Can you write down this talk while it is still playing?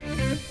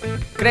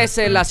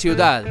Crece la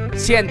ciudad.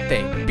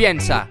 Siente,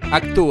 piensa,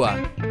 actúa.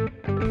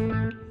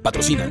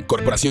 Patrocinan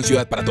Corporación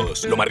Ciudad para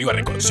Todos, Loma Arriba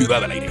Record,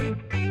 Ciudad al Aire.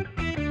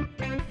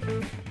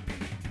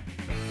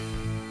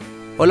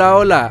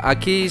 Hola,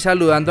 aquí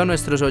saludando a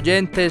nuestros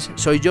oyentes.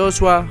 Soy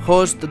Joshua,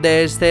 host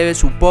de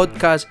su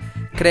podcast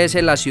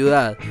Crece la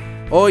Ciudad.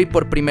 Hoy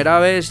por primera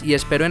vez y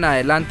espero en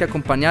adelante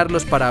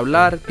acompañarlos para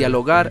hablar,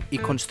 dialogar y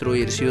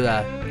construir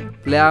ciudad.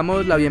 Le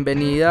damos la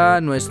bienvenida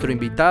a nuestro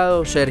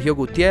invitado Sergio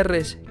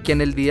Gutiérrez,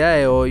 quien el día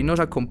de hoy nos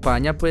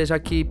acompaña pues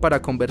aquí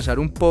para conversar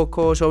un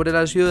poco sobre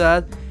la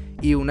ciudad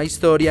y una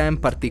historia en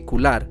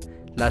particular,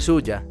 la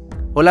suya.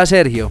 Hola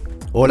Sergio.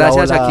 Hola,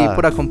 gracias hola. Aquí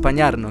por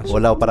acompañarnos.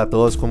 Hola para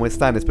todos, ¿cómo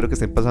están? Espero que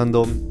estén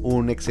pasando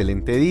un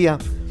excelente día.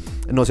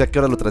 No sé a qué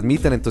hora lo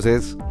transmiten,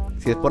 entonces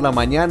si es por la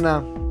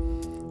mañana,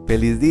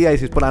 feliz día, y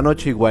si es por la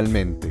noche,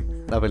 igualmente,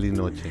 la feliz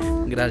noche.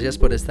 Gracias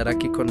por estar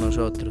aquí con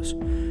nosotros.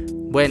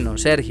 Bueno,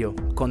 Sergio,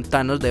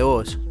 contanos de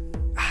vos,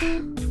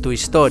 tu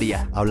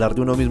historia. Hablar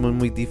de uno mismo es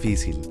muy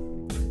difícil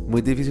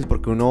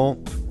porque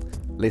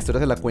la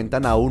historia se la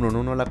cuentan a uno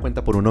no la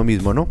cuenta por uno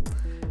mismo, ¿no?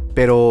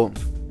 Pero,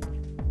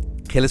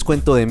 ¿qué les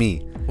cuento de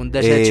mí? Un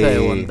desecho de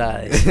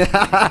bondades.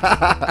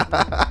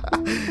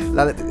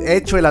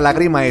 Hecho de la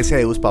lágrima ese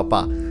de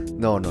papá.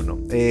 No.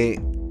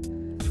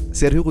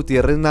 Sergio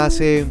Gutiérrez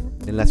nace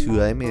en la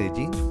ciudad de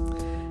Medellín,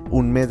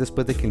 un mes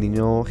después de que el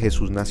niño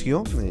Jesús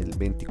nació, el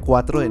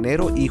 24 de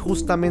enero, y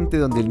justamente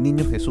donde el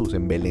niño Jesús,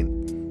 en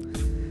Belén.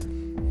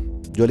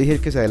 Yo le dije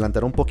que se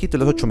adelantara un poquito,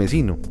 él es 8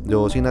 mesino.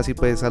 Yo sí nací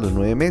pues a los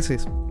 9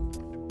 meses.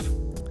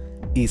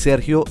 Y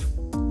Sergio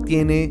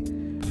tiene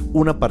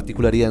una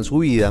particularidad en su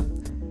vida,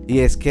 y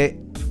es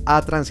que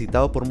ha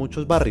transitado por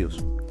muchos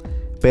barrios,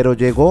 pero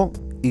llegó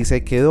y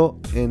se quedó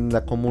en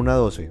la Comuna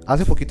 12.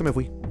 Hace poquito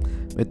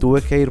me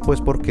tuve que ir pues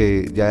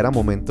porque ya era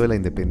momento de la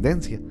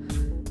independencia,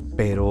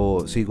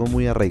 pero sigo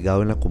muy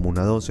arraigado en la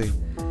Comuna 12.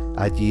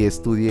 Allí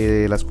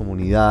estudié las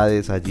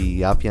comunidades,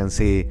 allí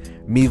afiancé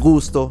mi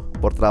gusto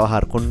por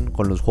trabajar con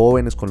los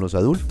jóvenes, con los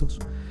adultos.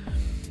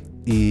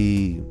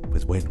 Y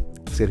pues bueno,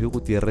 Sergio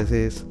Gutiérrez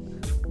es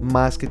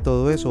más que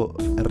todo eso,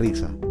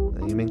 risa.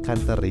 A mí me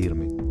encanta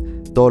reírme.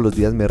 Todos los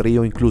días me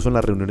río, incluso en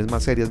las reuniones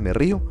más serias me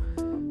río,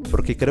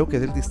 porque creo que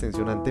es el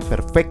distensionante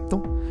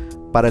perfecto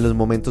para los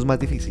momentos más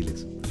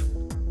difíciles.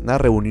 Una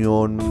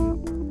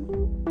reunión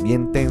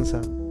bien tensa,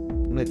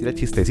 uno le tira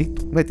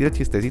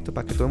chistecito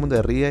para que todo el mundo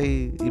se ría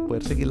y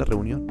poder seguir la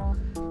reunión.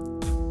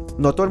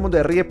 No todo el mundo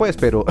se ríe pues,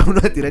 pero uno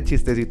le tira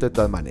chistecito de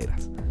todas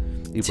maneras.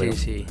 Y bueno,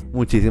 sí.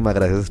 Muchísimas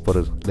gracias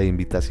por la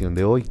invitación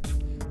de hoy.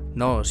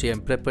 No,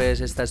 siempre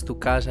pues esta es tu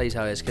casa y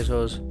sabes que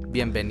sos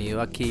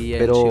bienvenido aquí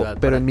en Ciudad.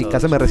 Pero en mi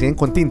casa me reciben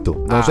con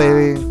tinto, no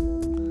sé.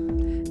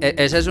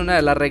 Esa es una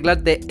de las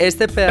reglas de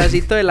este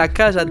pedacito de la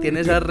casa, tiene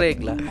esa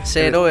regla: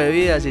 0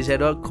 bebidas y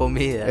 0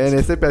 comidas. En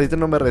este pedacito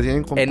no me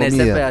reciben con comida. En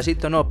este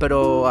pedacito no,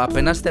 pero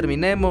apenas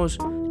terminemos,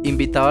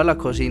 invitado a la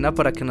cocina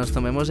para que nos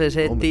tomemos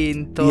ese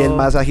tinto. Y el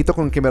masajito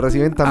con que me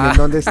reciben también,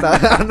 ¿dónde está?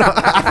 No,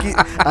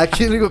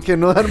 aquí digo que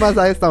no dan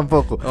masajes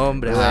tampoco.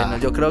 Hombre, bueno,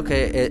 yo creo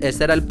que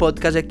este era el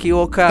podcast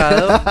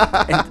equivocado.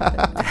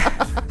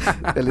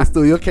 El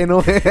estudio que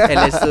no era.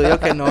 El estudio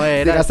que no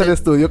era. Llegaste al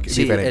estudio que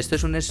sí, diferente. Esto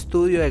es un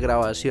estudio de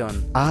grabación.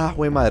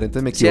 Güey madre,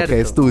 entonces me equivoqué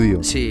de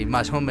estudio. Sí,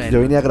 más o menos.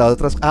 Yo venía a grabar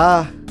otras.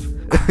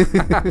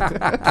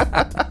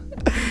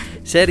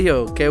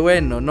 Sergio, qué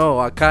bueno, no,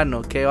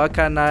 bacano, qué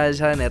bacana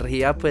esa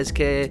energía pues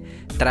que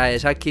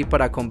traes aquí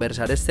para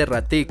conversar este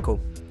ratico.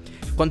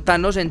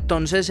 Contanos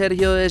entonces,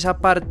 Sergio, de esa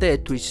parte de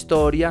tu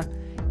historia.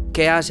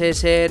 ¿Qué hace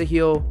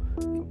Sergio?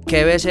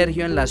 ¿Qué ve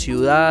Sergio en la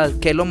ciudad?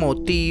 ¿Qué lo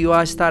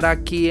motiva a estar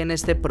aquí en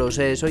este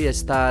proceso y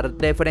estar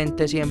de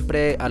frente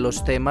siempre a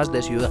los temas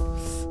de ciudad?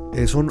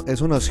 Eso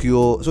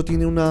nació, eso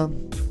tiene una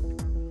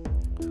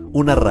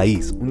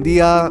raíz. Un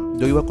día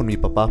yo iba con mi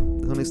papá,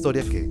 es una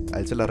historia que a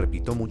él se la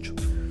repito mucho.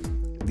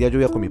 Un día yo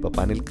iba con mi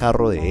papá en el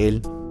carro de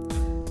él,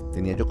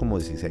 tenía yo como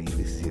 16,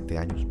 17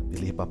 años. Y le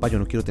dije, papá, yo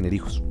no quiero tener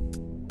hijos.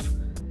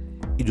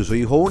 Y yo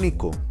soy hijo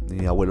único.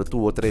 Mi abuelo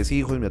tuvo 3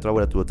 hijos, mi otra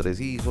abuela tuvo 3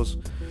 hijos.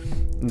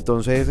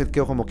 Entonces él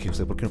quedó como que,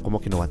 ¿usted por qué como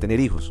que no va a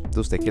tener hijos?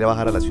 Entonces, ¿usted quiere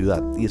bajar a la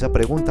ciudad? Y esa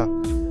pregunta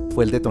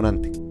fue el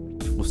detonante.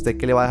 ¿Usted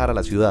qué le va a dejar a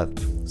la ciudad?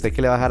 ¿Usted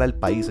qué le va a dejar al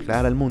país? ¿Qué le va a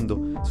dejar al mundo?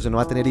 Entonces no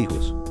va a tener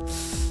hijos.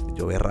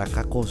 Yo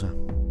berraca cosa.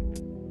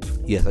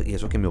 Y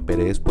eso que me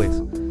operé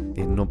después.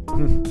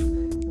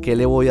 ¿Qué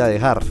le voy a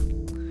dejar?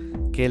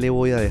 ¿Qué le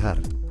voy a dejar?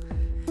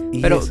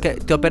 Y pero,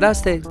 ¿te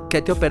operaste?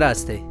 ¿Qué te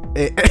operaste?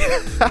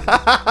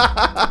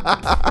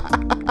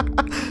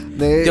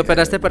 ¿Te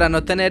operaste para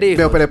no tener hijos?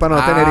 Me operé para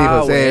no tener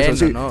hijos, bueno, eso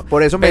sí. No.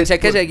 Por eso pensé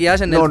que seguías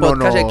en el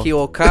podcast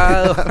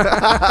equivocado.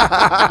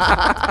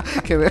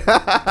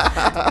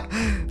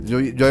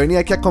 Yo venía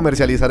aquí a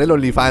comercializar el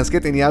OnlyFans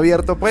que tenía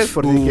abierto, pues,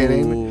 por si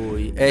quieren.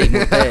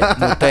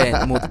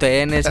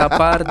 Muteen esa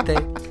parte.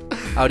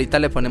 Ahorita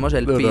le ponemos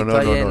el pito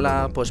ahí en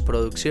la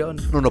postproducción.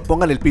 No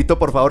pongan el pito,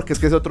 por favor, que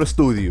es otro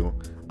estudio.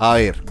 A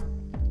ver.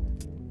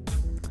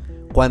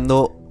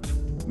 Cuando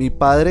mi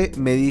padre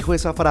me dijo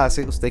esa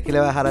frase, ¿usted qué le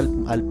va a dejar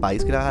al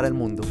país, qué le va a dejar al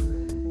mundo?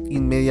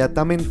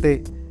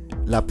 Inmediatamente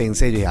la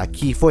pensé,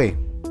 aquí fue.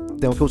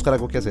 tengo que buscar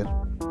algo que hacer.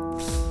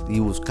 Y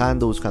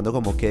buscando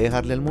como qué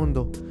dejarle al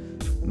mundo,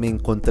 me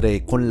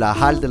encontré con la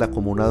JAL de la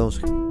Comuna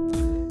 12.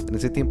 En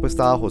ese tiempo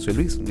estaba José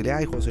Luis. Mire,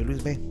 ay, José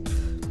Luis, ve.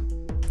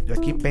 Yo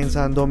aquí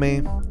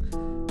pensándome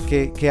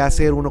qué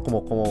hacer uno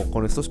como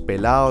con estos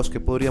pelados, qué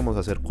podríamos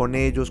hacer con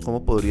ellos,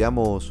 cómo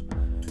podríamos,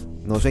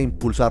 no sé,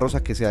 impulsarlos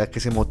a que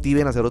se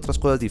motiven a hacer otras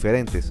cosas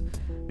diferentes.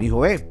 Me dijo,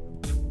 ve,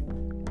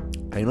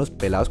 hay unos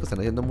pelados que están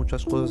haciendo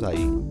muchas cosas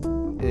ahí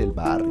en el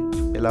barrio,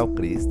 pelado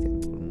Cristian,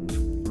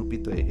 un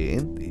grupito de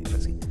gente,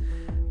 así.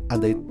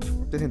 Anda y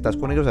te sentás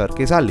con ellos a ver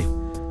qué sale.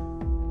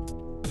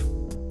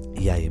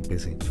 Y ahí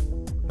empecé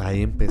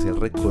el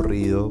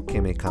recorrido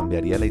que me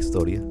cambiaría la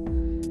historia.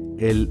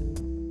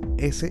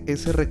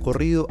 Ese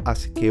recorrido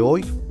hace que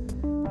hoy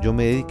yo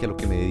me dedique a lo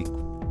que me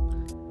dedico.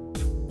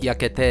 ¿Y a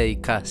qué te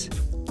dedicas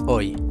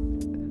hoy?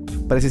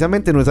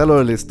 Precisamente no es a lo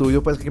del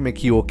estudio, pues que me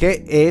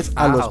equivoqué, es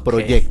a los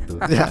proyectos.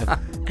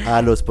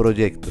 A los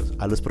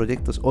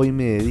proyectos. Hoy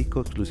me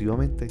dedico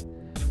exclusivamente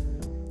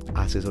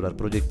a asesorar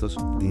proyectos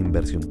de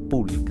inversión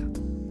pública.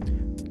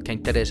 Qué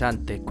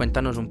interesante.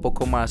 Cuéntanos un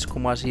poco más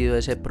cómo ha sido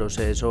ese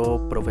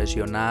proceso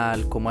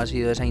profesional, cómo ha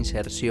sido esa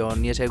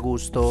inserción y ese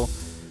gusto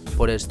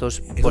por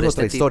estos. Eso es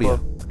otra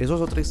historia. Eso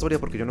es otra historia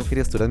porque yo no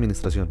quería estudiar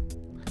administración.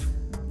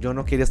 Yo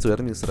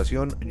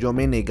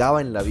me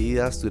negaba en la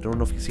vida a estudiar en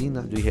una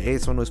oficina. Yo dije,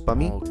 eso no es para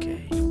mí.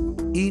 Okay.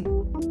 Y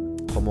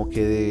como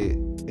quedé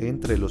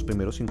entre los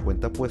primeros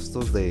 50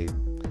 puestos de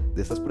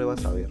estas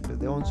pruebas, a ver,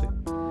 desde 11,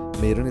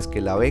 me dieron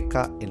la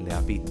beca en la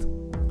AFIT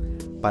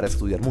para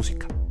estudiar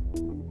música.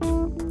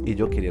 Y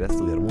yo quería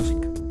estudiar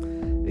música.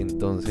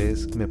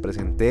 Entonces me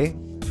presenté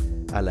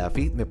a la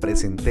AFIT, me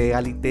presenté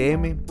al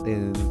ITM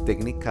en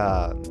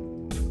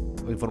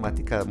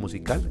informática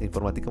musical.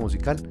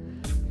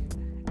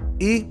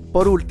 Y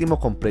por último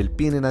compré el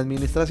PIN en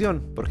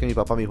administración, porque mi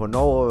papá me dijo,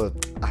 no,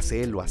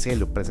 hacelo,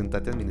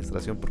 presentate a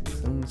administración porque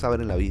es un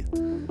saber en la vida.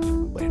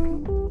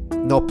 Bueno,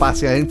 no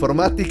pasé a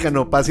informática,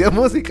 no pasé a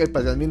música y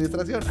pasé a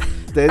administración.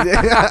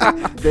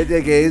 Entonces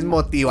llegué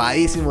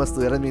desmotivadísimo a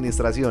estudiar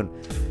administración.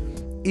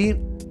 Y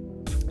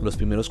los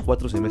primeros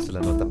 4 semestres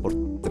la nota por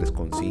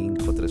 3,5,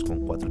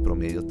 3,4 el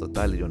promedio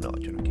total. Y yo no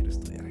quiero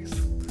estudiar esto.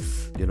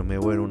 Yo no me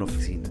voy en una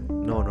oficina.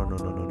 No.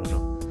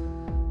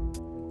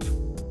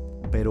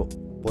 Pero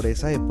por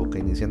esa época,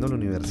 iniciando la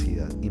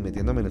universidad y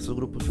metiéndome en estos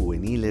grupos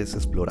juveniles,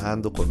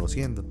 explorando,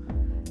 conociendo,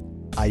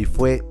 ahí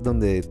fue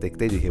donde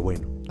detecté y dije,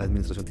 bueno, la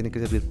administración tiene que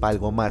servir para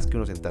algo más que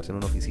uno sentarse en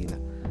una oficina.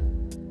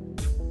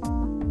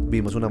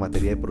 Vimos una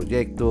materia de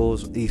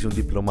proyectos, hice un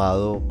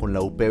diplomado con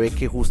la UPB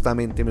que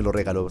justamente me lo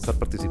regaló estar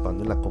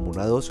participando en la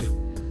Comuna 12,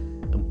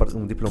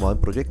 un diplomado en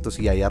proyectos,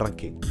 y ahí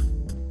arranqué.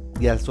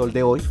 Y al sol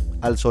de hoy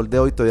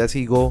todavía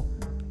sigo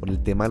con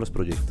el tema de los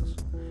proyectos.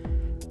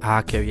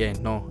 Ah, qué bien,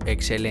 no,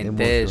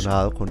 excelente.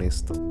 Emocionado con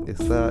esto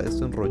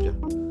enrolla.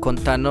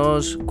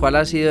 Contanos cuál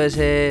ha sido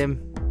ese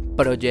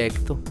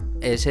proyecto,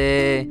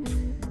 ese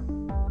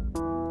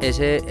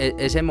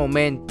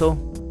momento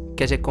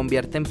que se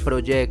convierte en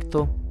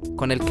proyecto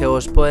con el que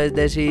vos podés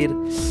decir,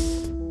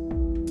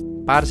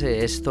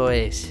 parce, esto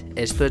es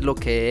lo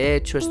que he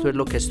hecho, esto es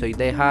lo que estoy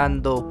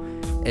dejando,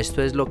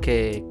 esto es lo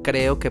que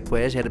creo que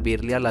puede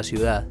servirle a la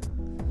ciudad.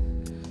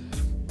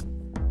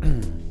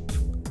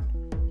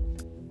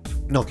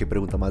 No, qué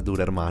pregunta más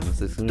dura, hermano.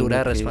 Dura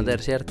de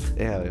responder, ¿cierto?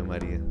 Ave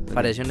María.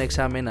 Parece un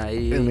examen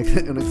ahí.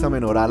 Un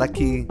examen oral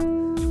aquí.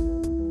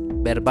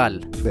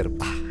 Verbal.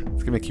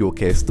 Es que me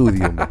equivoqué de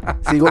estudio.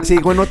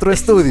 Sigo en otro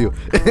estudio.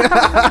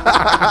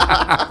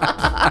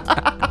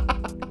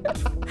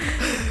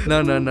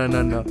 No.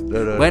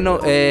 Bueno,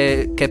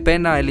 qué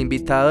pena, el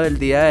invitado del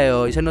día de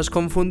hoy se nos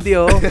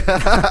confundió.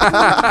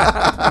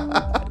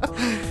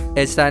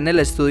 Está en el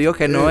estudio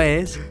que no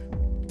es.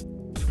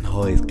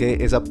 No, es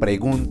que esa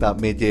pregunta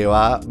me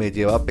lleva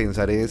a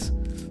pensar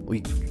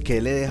 ¿qué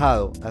le he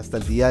dejado hasta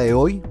el día de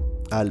hoy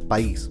al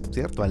país,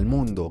 ¿cierto? Al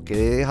mundo, ¿qué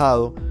le he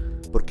dejado?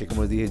 Porque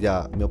como les dije,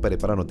 ya me operé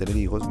para no tener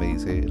hijos, me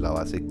hice la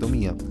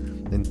vasectomía.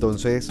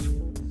 Entonces,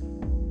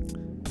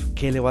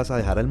 ¿qué le vas a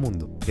dejar al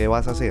mundo? ¿Qué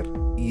vas a hacer?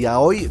 Y a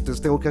hoy,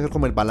 entonces tengo que hacer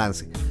como el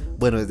balance.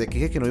 Bueno, desde que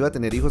dije que no iba a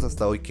tener hijos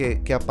hasta hoy,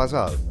 ¿qué ha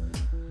pasado?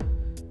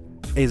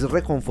 Es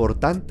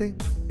reconfortante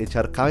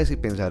echar cabeza y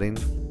pensar en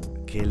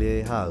 ¿qué le he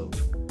dejado?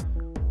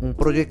 Un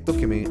proyecto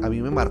que a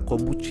mí me marcó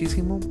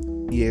muchísimo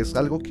y es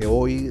algo que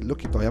hoy lo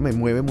que todavía me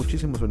mueve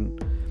muchísimo son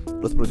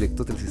los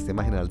proyectos del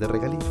Sistema General de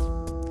Regalías.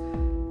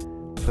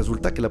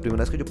 Resulta que la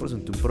primera vez que yo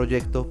presenté un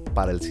proyecto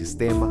para el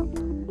sistema,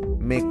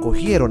 me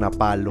cogieron a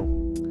palo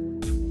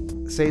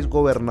 6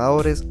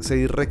 gobernadores,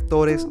 6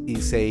 rectores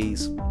y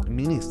 6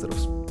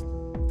 ministros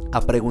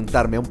a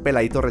preguntarme a un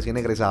peladito recién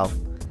egresado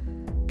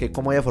que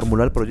cómo había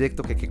formulado el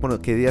proyecto,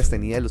 qué días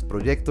tenía de los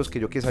proyectos,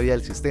 que yo qué sabía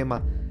del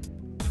sistema.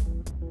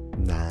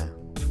 Nada.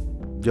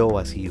 Yo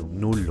vacío,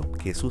 nulo.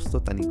 Qué susto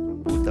tan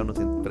puta uno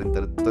se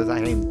enfrentar a toda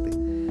esa gente.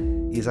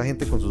 Y esa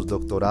gente con sus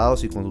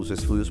doctorados y con sus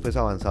estudios pues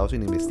avanzados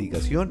en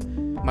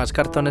investigación. Más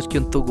cartones que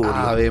un tugurio.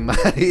 Ave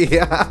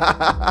María.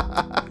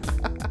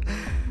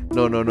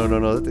 No.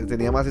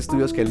 Tenía más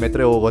estudios que el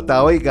metro de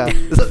Bogotá, oiga.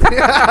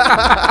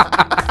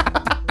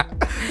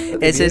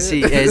 Ese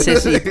sí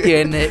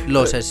tiene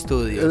los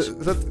estudios.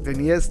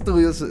 Tenía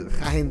estudios,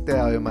 agente de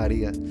Ave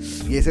María.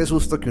 Y ese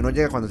susto que uno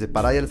llega cuando se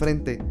para ahí al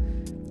frente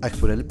a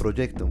exponer el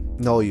proyecto.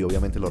 No, y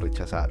obviamente lo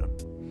rechazaron.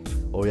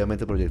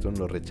 Obviamente el proyecto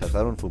lo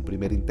rechazaron, fue un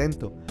primer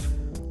intento.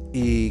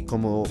 Y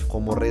como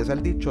reza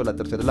el dicho, la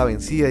tercera es la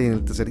vencida, y en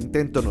el tercer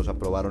intento nos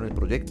aprobaron el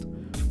proyecto.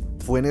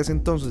 Fue en ese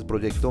entonces el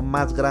proyecto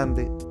más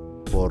grande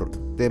por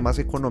términos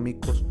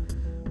económicos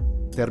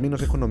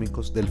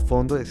del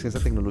Fondo de Ciencia,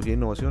 Tecnología e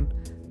Innovación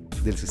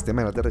del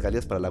Sistema Nacional de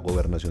Regalías para la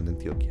Gobernación de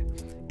Antioquia.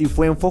 Y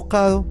fue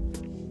enfocado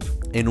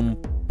en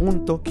un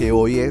punto que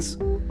hoy es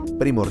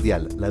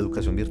primordial, la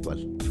educación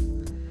virtual.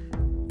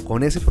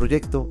 Con ese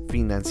proyecto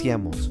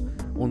financiamos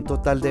un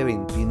total de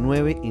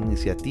 29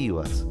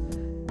 iniciativas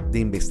de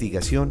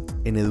investigación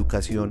en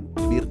educación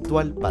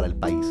virtual para el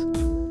país.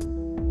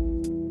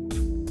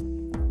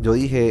 Yo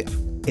dije,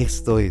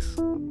 esto es,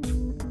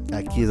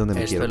 aquí es donde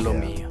me quiero quedar.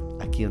 Esto es lo mío.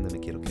 Aquí es donde me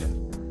quiero quedar.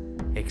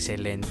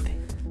 Excelente.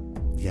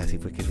 Y así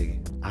fue que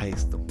llegué a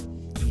esto.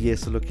 Y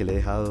eso es lo que le he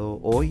dejado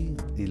hoy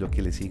y lo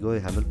que le sigo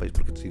dejando al país,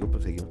 porque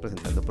seguimos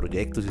presentando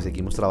proyectos y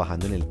seguimos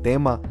trabajando en el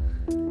tema.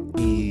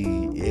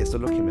 Y eso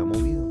es lo que me ha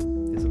movido.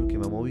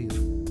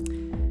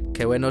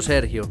 Qué bueno,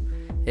 Sergio.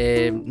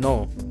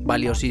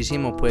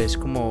 Valiosísimo pues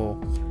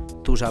como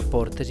tus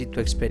aportes y tu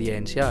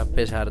experiencia a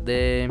pesar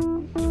de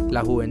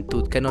la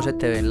juventud que no se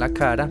te ve en la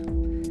cara.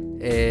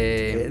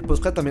 El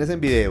podcast también es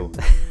en video.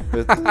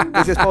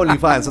 Ese es para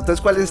OnlyFans. Entonces,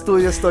 ¿cuál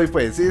estudio estoy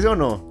pues? ¿Sí o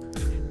no?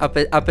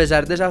 A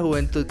pesar de esa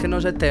juventud que no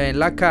se te ve en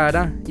la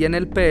cara y en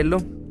el pelo,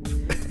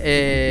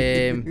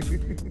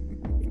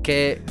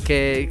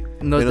 que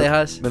nos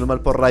dejas. Menos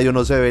mal por radio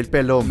no se ve el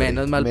pelo, hombre.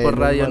 Menos mal por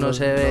radio no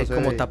se ve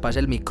como tapas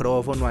el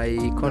micrófono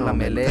ahí con la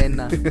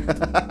melena.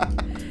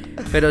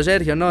 Pero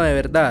Sergio, no, de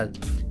verdad,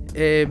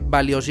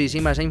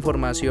 valiosísima esa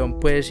información,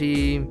 pues,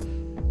 y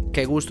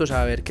qué gusto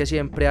saber que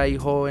siempre hay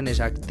jóvenes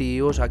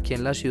activos aquí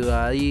en la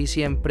ciudad y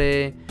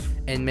siempre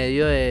en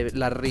medio de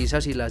las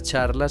risas y las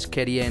charlas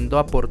queriendo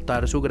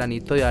aportar su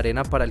granito de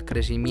arena para el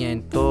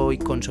crecimiento y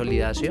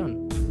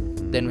consolidación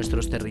de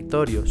nuestros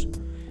territorios.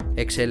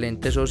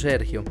 Excelente eso,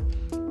 Sergio.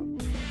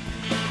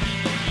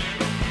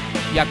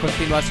 Y a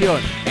continuación,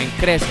 en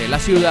Crece la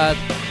Ciudad,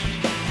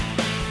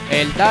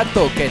 el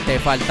dato que te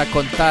falta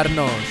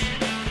contarnos.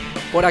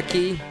 Por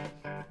aquí,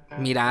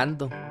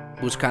 mirando,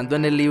 buscando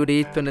en el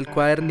librito, en el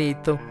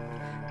cuadernito,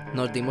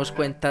 nos dimos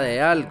cuenta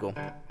de algo.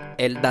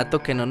 El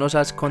dato que no nos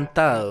has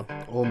contado.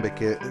 Hombre,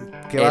 ¿qué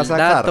vas a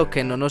sacar? El dato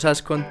que no nos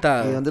has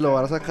contado. ¿De dónde lo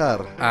vas a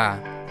sacar?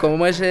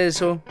 ¿Cómo es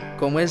eso?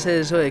 ¿Cómo es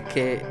eso de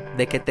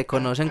que te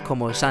conocen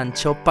como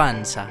Sancho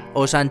Panza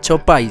o Sancho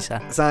Paisa?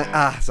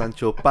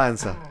 Sancho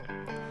Panza.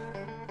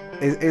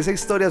 Esa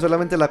historia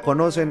solamente la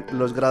conocen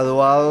los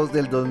graduados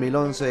del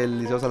 2011 del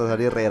Liceo Salazar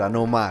y Herrera,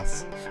 no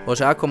más. O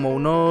sea, como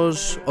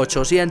unos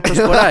 800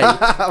 por ahí.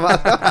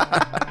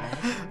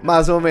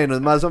 Más o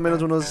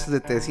menos unos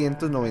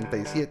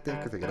 797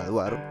 que se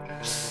graduaron.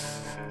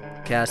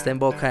 Quedaste en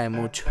boca de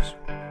muchos.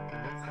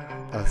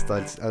 Hasta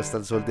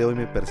el sol de hoy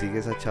me persigue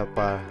esa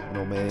chapa,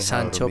 no me deja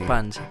Sancho dormir.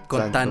 Panza.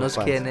 Contanos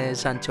Sancho Panza. quién es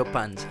Sancho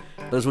Panza.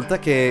 Resulta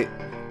que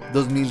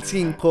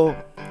 2005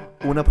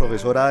 una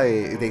profesora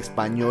de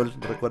español,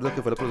 recuerdo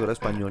que fue la profesora de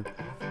español,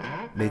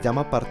 me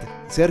llama aparte.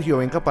 Sergio,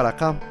 venga para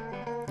acá,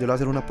 yo le voy a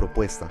hacer una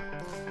propuesta.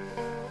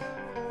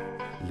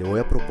 Le voy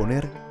a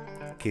proponer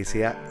que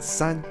sea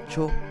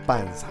Sancho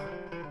Panza.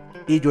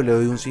 Y yo le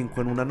doy un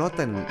 5 en una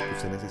nota que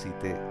usted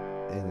necesite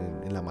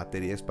en la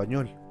materia de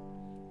español.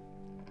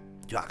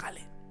 Yo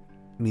hágale.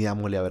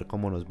 Midámosle a ver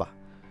cómo nos va.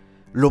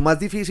 Lo más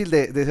difícil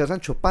de ser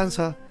Sancho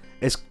Panza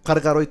es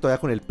cargar hoy todavía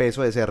con el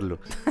peso de serlo.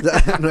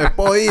 No he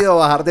podido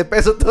bajar de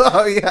peso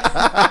todavía.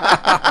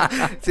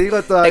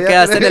 Sigo todavía. Te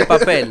quedaste en el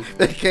papel.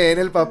 Me quedé en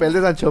el papel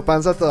de Sancho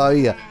Panza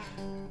todavía.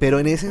 Pero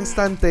en ese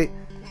instante,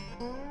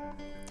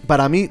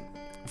 para mí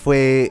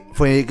fue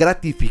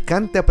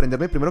gratificante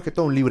aprenderme primero que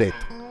todo un libreto.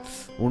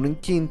 Uno en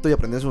quinto y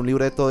aprenderse un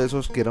libreto de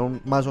esos que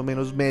eran más o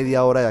menos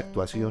media hora de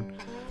actuación.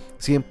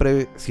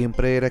 Siempre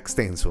era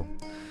extenso.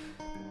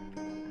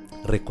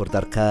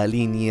 Recordar cada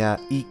línea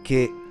y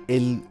que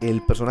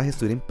el personaje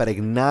estuviera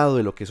impregnado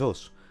de lo que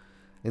sos.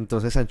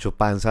 Entonces Sancho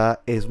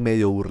Panza es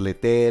medio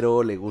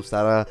burletero, le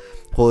gusta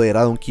joder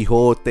a Don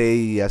Quijote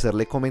y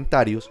hacerle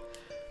comentarios.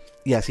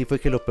 Y así fue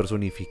que lo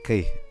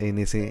personifiqué en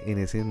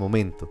ese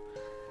momento.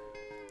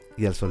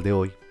 Y al sol de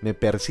hoy me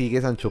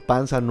persigue Sancho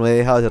Panza, no he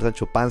dejado de ser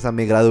Sancho Panza.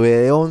 Me gradué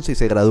de 11 y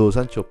se graduó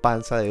Sancho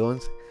Panza de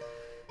 11.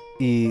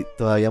 Y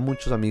todavía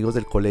muchos amigos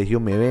del colegio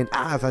me ven.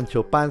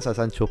 Sancho Panza,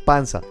 Sancho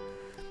Panza.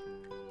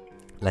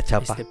 La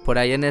chapa. Por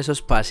ahí en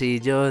esos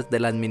pasillos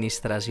de la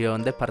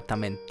administración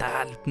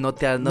departamental. No.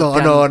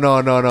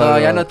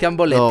 Todavía no te han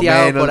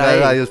boleteado por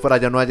ahí. A Dios, por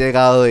allá no ha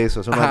llegado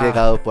eso no ha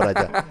llegado por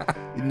allá.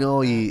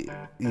 No, y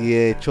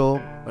de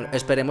hecho... Bueno,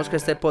 esperemos que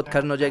este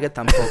podcast no llegue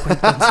tampoco,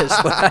 entonces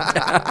por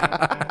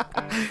allá.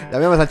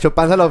 Llámame a Sancho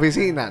Panza a la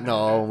oficina.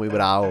 No, muy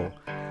bravo.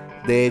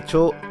 De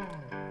hecho,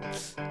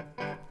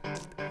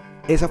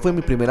 esa fue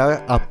mi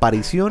primera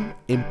aparición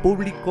en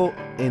público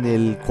en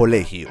el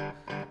colegio.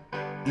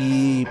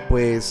 Y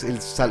pues el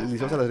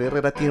Liceo Salazar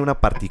Herrera tiene una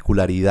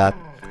particularidad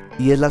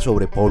y es la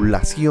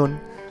sobrepoblación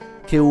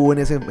que hubo en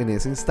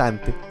ese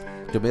instante.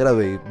 Yo me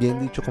gradué, bien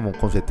dicho, como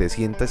con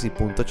 700 y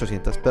punto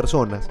 800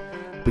 personas.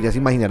 Pues ya se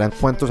imaginarán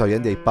cuántos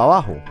habían de ahí para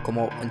abajo.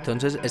 Como,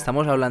 entonces,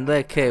 estamos hablando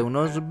de que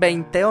unos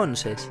 20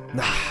 onces.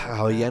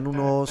 Habían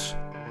unos...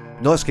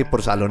 No, es que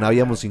por salón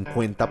habíamos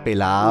 50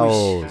 pelados.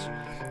 Uy.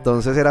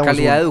 Entonces éramos...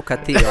 Calidad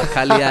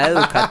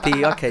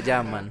educativa que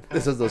llaman.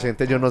 Esos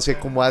docentes yo no sé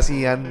cómo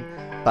hacían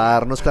para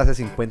darnos clases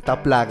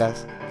 50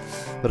 plagas.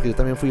 Porque yo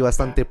también fui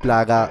bastante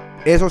plaga.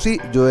 Eso sí,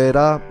 yo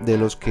era de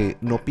los que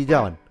no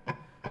pillaban.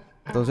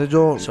 Entonces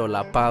yo...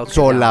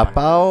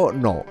 Solapado,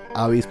 no.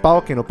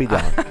 Avispado que no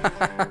pillaban.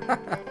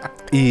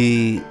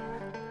 Y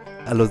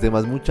a los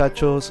demás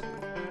muchachos,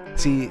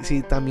 sí,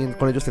 también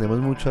con ellos tenemos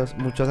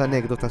muchas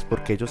anécdotas.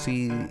 Porque ellos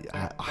sí,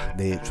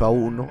 de hecho a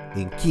uno,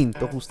 en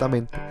quinto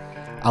justamente,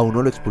 a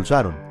uno lo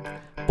expulsaron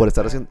por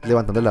estar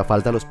levantando la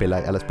falda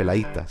a las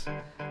peladitas.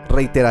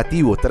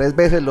 Reiterativo, 3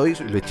 veces lo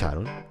hizo y lo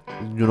echaron.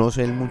 Yo no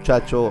sé el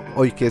muchacho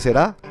hoy qué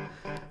será,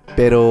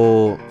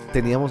 pero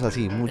teníamos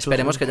así muchos...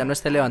 Esperemos que ya no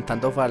esté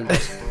levantando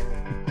faldas.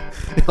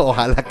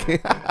 Ojalá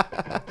que...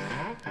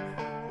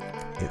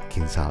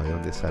 Quién sabe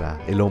dónde estará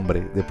el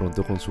hombre de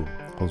pronto con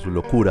su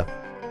locura.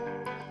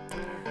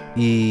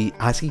 Y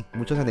sí,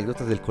 muchas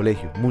anécdotas del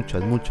colegio,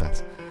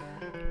 muchas.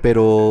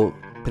 Pero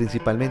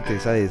principalmente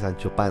esa de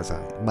Sancho Panza.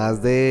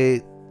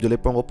 Yo le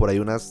pongo por ahí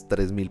unas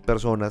 3.000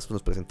 personas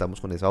nos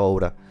presentamos con esa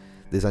obra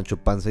de Sancho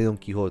Panza y Don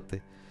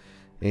Quijote.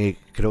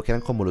 Creo que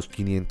eran como los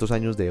 500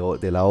 años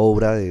de la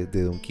obra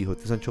de Don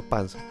Quijote y Sancho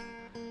Panza.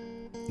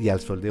 Y al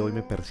sol de hoy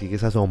me persigue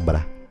esa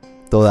sombra.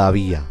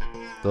 Todavía.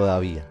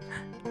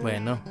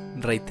 Bueno,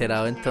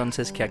 reiterado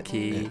entonces que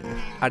aquí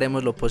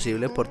haremos lo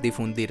posible por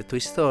difundir tu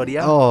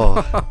historia. No.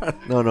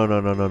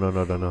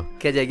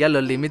 Que llegue a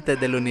los límites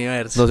del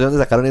universo. No sé dónde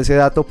sacaron ese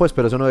dato, pues,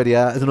 pero eso no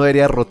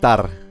debería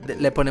rotar.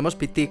 Le ponemos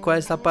pitico a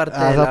esta parte.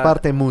 A esa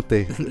parte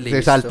mute.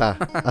 Se salta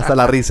hasta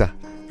la risa.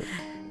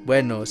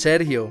 Bueno,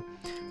 Sergio,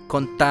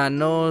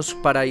 contanos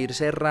para ir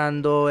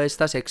cerrando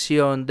esta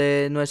sección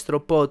de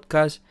nuestro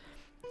podcast,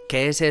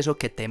 ¿qué es eso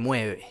que te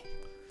mueve?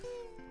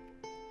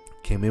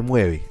 ¿Qué me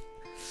mueve?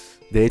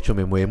 De hecho,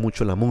 me mueve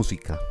mucho la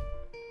música.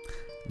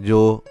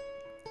 Yo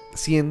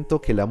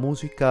siento que la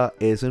música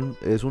es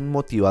un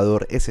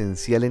motivador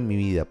esencial en mi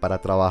vida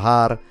para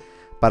trabajar,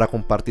 para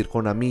compartir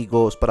con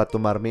amigos, para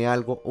tomarme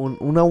algo.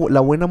 La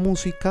buena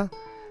música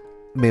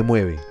me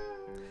mueve.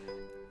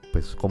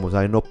 Pues como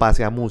saben, no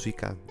pase a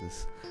música,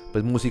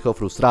 pues músico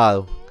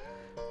frustrado.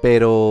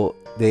 Pero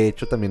de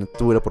hecho también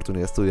tuve la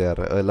oportunidad de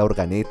estudiar la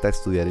organeta,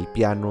 estudiar el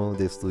piano,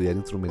 de estudiar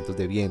instrumentos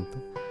de viento,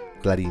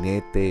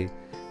 clarinete,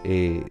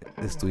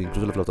 estudié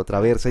incluso la flauta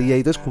traversa. Y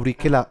ahí descubrí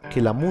que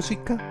la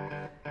música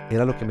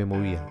era lo que me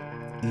movía.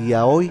 Y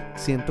a hoy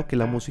siento que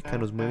la música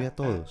nos mueve a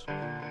todos.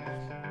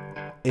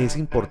 Es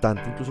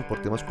importante, incluso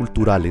por temas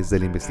culturales de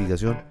la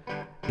investigación,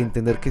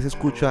 entender qué se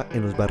escucha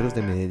en los barrios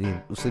de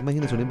Medellín. Usted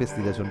imagínese una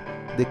investigación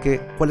de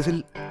cuál es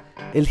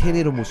el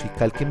género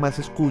musical que más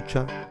se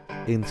escucha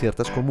en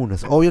ciertas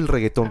comunas. Obvio, el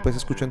reggaetón pues se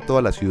escucha en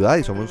toda la ciudad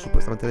y somos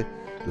supuestamente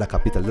la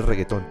capital del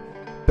reggaetón.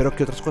 Pero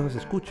 ¿qué otras cosas se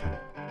escuchan?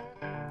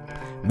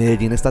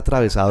 Medellín está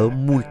atravesado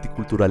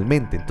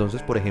multiculturalmente.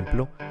 Entonces, por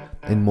ejemplo,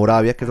 en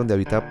Moravia, que es donde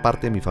habita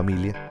parte de mi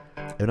familia,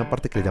 hay una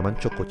parte que le llaman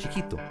Choco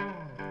Chiquito.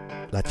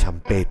 La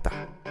champeta.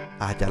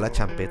 Ya la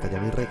champeta, ya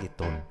no hay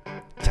reggaetón.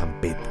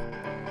 Champeta.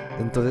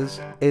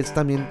 Entonces es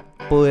también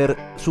poder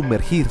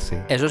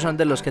sumergirse. Esos son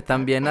de los que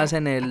también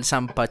hacen el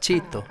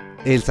zampachito.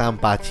 El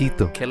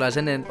zampachito. Que lo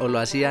hacen o lo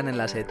hacían en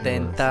las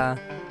 70,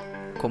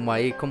 como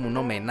ahí, como un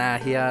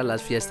homenaje a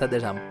las fiestas de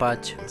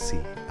Zampacho. Sí,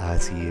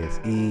 así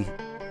es. Y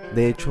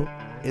de hecho,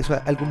 eso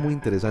es algo muy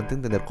interesante,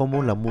 entender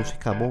cómo la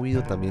música ha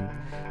movido también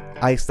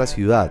a esta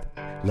ciudad.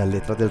 Las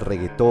letras del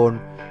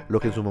reggaetón, lo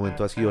que en su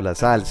momento ha sido la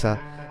salsa,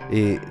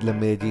 la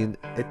Medellín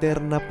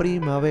eterna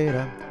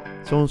primavera,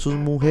 son sus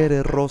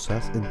mujeres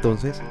rosas.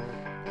 Entonces,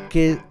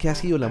 ¿qué ha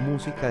sido la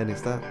música en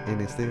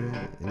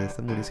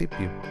este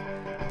municipio?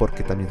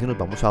 Porque también si nos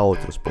vamos a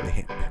otros, por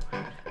ejemplo,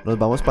 nos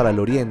vamos para el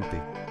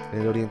oriente.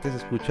 En el oriente se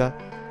escucha,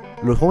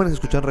 los jóvenes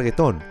escuchan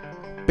reggaetón,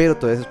 pero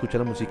todavía se escucha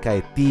la música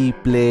de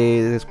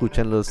tiple, se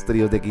escuchan los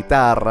tríos de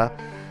guitarra.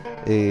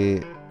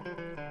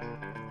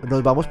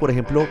 Nos vamos, por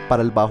ejemplo,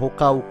 para el Bajo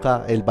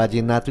Cauca, el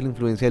vallenato y la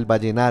influencia del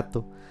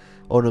vallenato.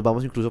 O nos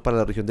vamos incluso para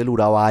la región del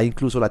Urabá,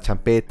 incluso la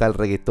champeta, el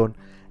reggaetón.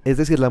 Es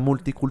decir, la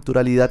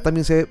multiculturalidad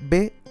también se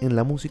ve en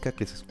la música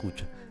que se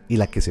escucha y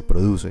la que se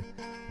produce.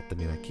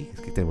 También aquí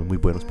es que tenemos muy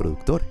buenos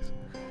productores.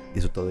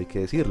 Eso todo hay que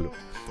decirlo.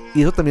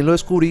 Y eso también lo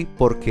descubrí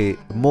porque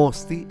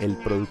Mosti, el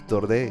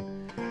productor de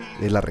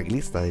la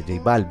arreglista de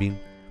J Balvin,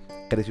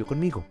 creció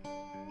conmigo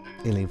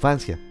en la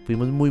infancia.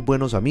 Fuimos muy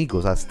buenos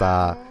amigos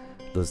hasta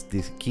los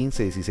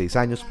 15, 16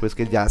 años, pues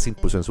que ya se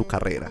impulsó en su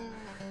carrera.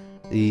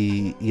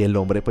 Y el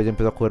hombre pues ya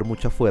empezó a coger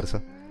mucha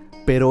fuerza.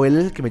 Pero él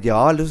es el que me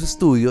llevaba a los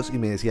estudios y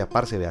me decía,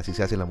 parce, ve, así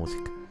se hace la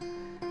música.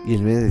 Y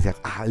él me decía,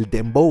 el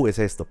dembow es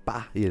esto,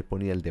 pa. Y él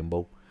ponía el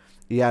dembow.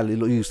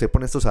 y usted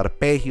pone estos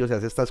arpegios y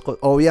hace estas cosas.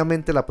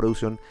 Obviamente la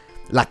producción,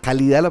 la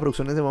calidad de la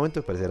producción en ese momento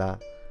me parecerá...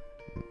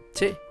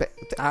 Sí,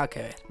 que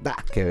ver.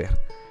 Que ver.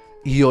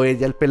 Y hoy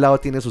ya el pelado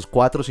tiene sus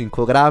 4 o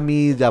 5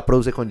 Grammys, ya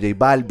produce con J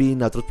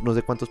Balvin, otros no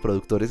sé cuántos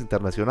productores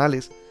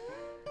internacionales.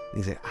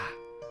 Dice,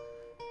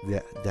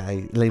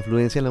 la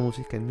influencia en la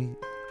música en mí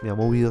me ha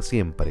movido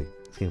siempre.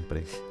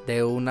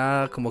 De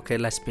una como que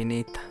la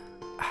espinita.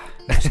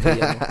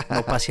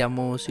 No pasé a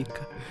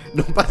música.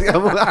 No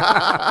paseamos.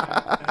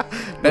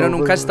 Pero no,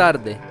 nunca es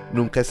tarde.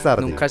 Nunca es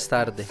tarde. Nunca es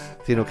tarde.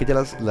 Sino que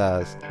ya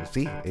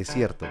sí, es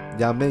cierto.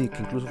 Ya me dediqué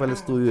incluso al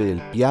estudio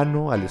del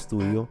piano, al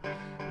estudio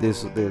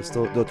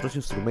de otros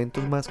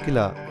instrumentos más que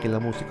la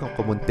música,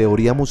 como en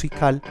teoría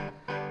musical,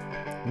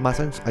 más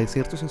hay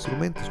ciertos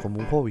instrumentos como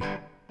un hobby.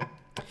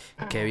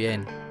 Qué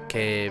bien,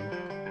 que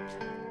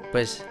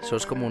pues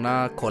sos como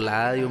una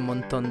colada de un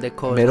montón de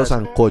cosas. Mero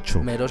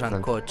sancocho.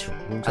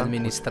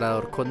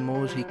 Administrador con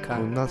música.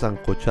 Una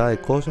sancocha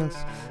de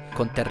cosas.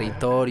 Con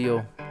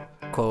territorio,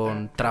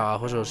 con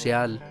trabajo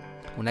social.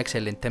 Una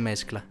excelente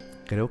mezcla.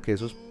 Creo que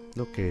eso es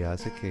lo que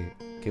hace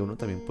que uno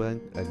también pueda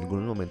en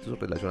algunos momentos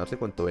relacionarse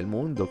con todo el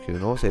mundo. Que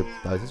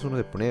a veces uno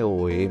se pone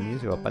bohemio y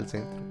se va para el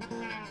centro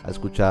a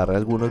escuchar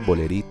algunos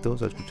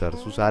boleritos, a escuchar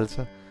su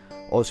salsa.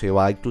 O se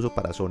va incluso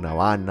para Zona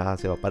Habana,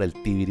 se va para el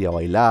Tibiri a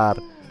bailar.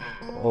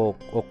 O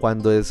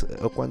cuando es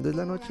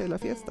la noche de la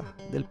fiesta,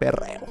 del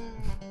perreo.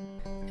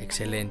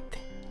 Excelente.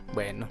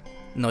 Bueno,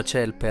 noche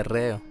del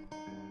perreo.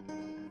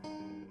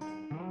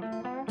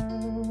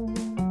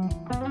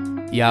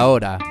 Y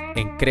ahora,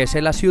 en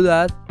Crece la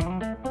Ciudad,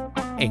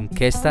 ¿en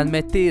qué están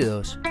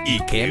metidos?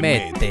 ¿Y qué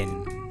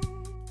meten?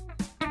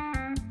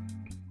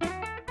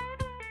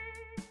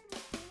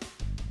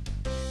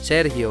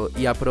 Sergio,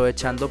 y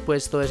aprovechando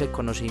pues todo ese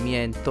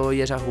conocimiento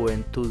y esa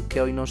juventud que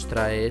hoy nos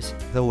traes.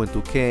 Esa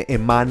juventud que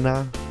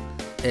emana.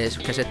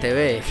 Eso, que se te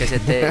ve, que se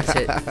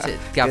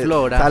te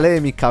aflora. Sale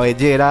de mi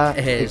cabellera.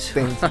 Eso.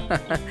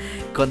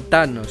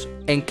 Contanos,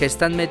 ¿en qué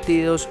están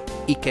metidos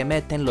y qué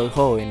meten los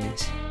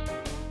jóvenes?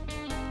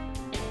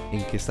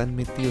 ¿En qué están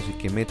metidos y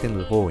qué meten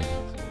los jóvenes?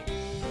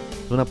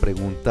 Es una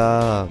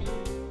pregunta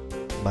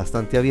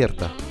bastante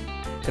abierta.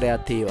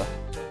 Creativa.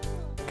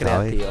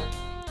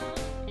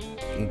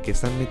 ¿En qué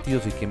están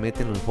metidos y qué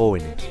meten los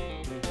jóvenes?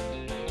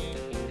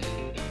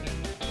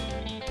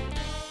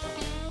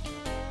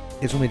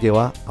 Eso me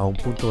lleva a un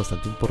punto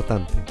bastante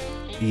importante,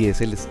 y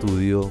es el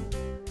estudio,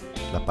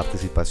 la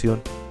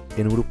participación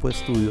en un grupo de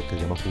estudio que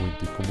se llama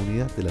Juventud y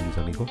Comunidad de la Luis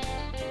Amigo.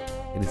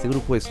 En este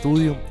grupo de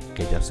estudio,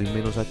 que ya estoy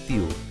menos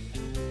activo,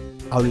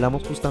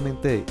 hablamos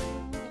justamente de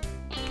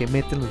qué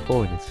meten los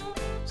jóvenes,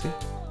 ¿sí?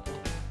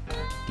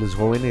 Los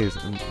jóvenes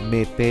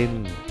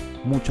meten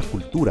mucha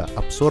cultura,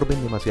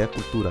 absorben demasiada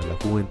cultura. La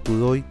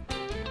juventud hoy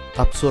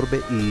absorbe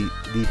y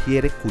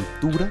digiere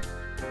cultura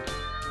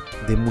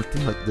de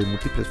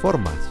múltiples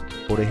formas.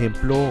 Por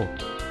ejemplo,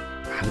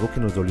 algo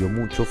que nos dolió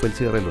mucho fue el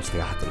cierre de los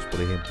teatros.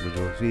 Por ejemplo,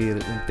 yo soy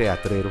un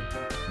teatrero,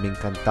 me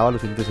encantaba los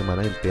fines de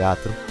semana del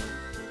teatro.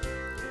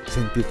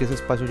 Sentir que ese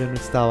espacio ya no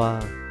estaba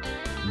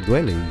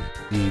duele,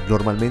 y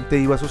normalmente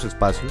iba a esos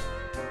espacios.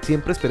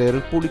 Siempre esperé ver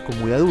el público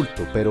muy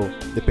adulto, pero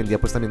dependía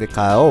pues también de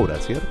cada obra,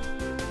 ¿cierto?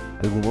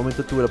 En algún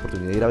momento tuve la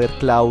oportunidad de ir a ver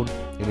Clown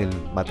en el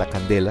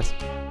Matacandelas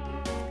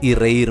y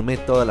reírme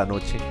toda la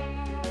noche,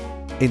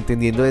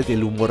 entendiendo desde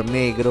el humor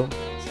negro,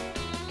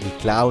 el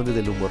Clown desde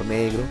el humor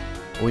negro,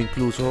 o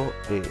incluso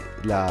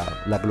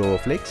la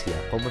globoflexia,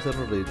 cómo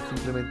hacernos reír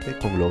simplemente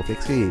con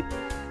globoflexia,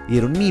 y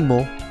era un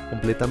mimo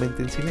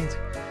completamente en silencio.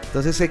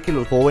 Entonces sé que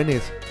los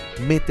jóvenes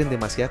meten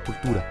demasiada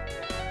cultura,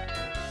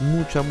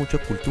 mucha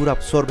cultura,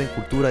 absorben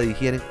cultura,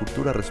 digieren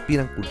cultura,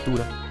 respiran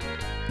cultura.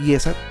 Y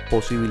esa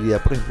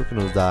posibilidad, por ejemplo, que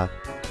nos da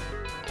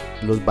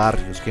los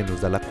barrios, que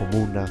nos da la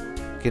comuna,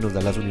 que nos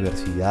dan las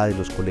universidades,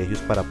 los colegios,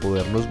 para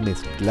podernos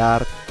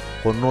mezclar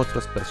con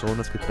otras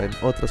personas que traen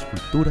otras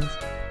culturas,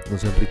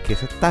 nos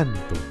enriquece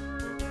tanto,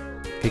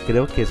 que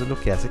creo que eso es lo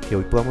que hace que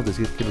hoy podamos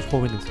decir que los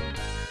jóvenes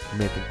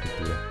meten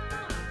cultura.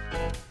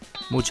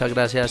 Muchas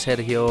gracias,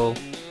 Sergio,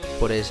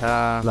 por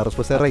esa la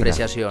respuesta de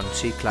apreciación. Reina.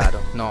 Sí, claro.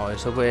 No,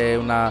 eso fue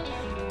una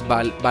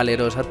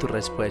valerosa tu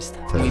respuesta.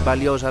 Sí. Muy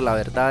valiosa, la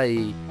verdad,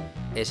 y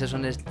ese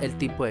son el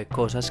tipo de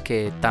cosas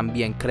que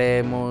también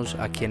creemos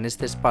aquí en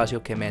este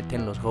espacio que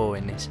meten los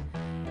jóvenes.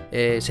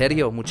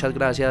 Sergio, muchas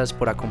gracias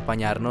por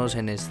acompañarnos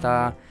en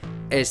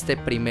este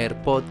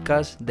primer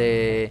podcast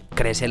de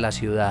Crece la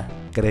Ciudad.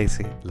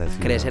 Crece la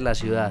Ciudad. Crece la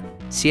Ciudad.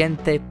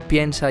 Siente,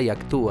 piensa y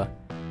actúa.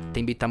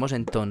 Te invitamos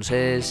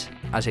entonces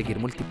a seguir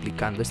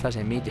multiplicando esta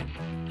semilla.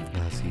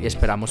 Y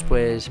esperamos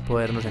pues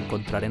podernos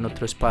encontrar en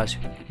otro espacio.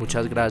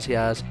 Muchas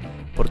gracias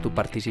por tu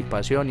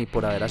participación y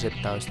por haber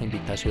aceptado esta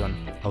invitación.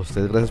 A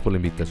ustedes gracias por la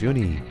invitación,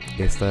 y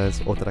esta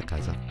es otra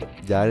casa.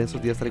 Ya en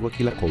esos días traigo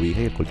aquí la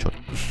cobija y el colchón.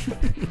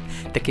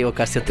 Te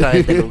equivocaste otra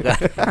vez de lugar.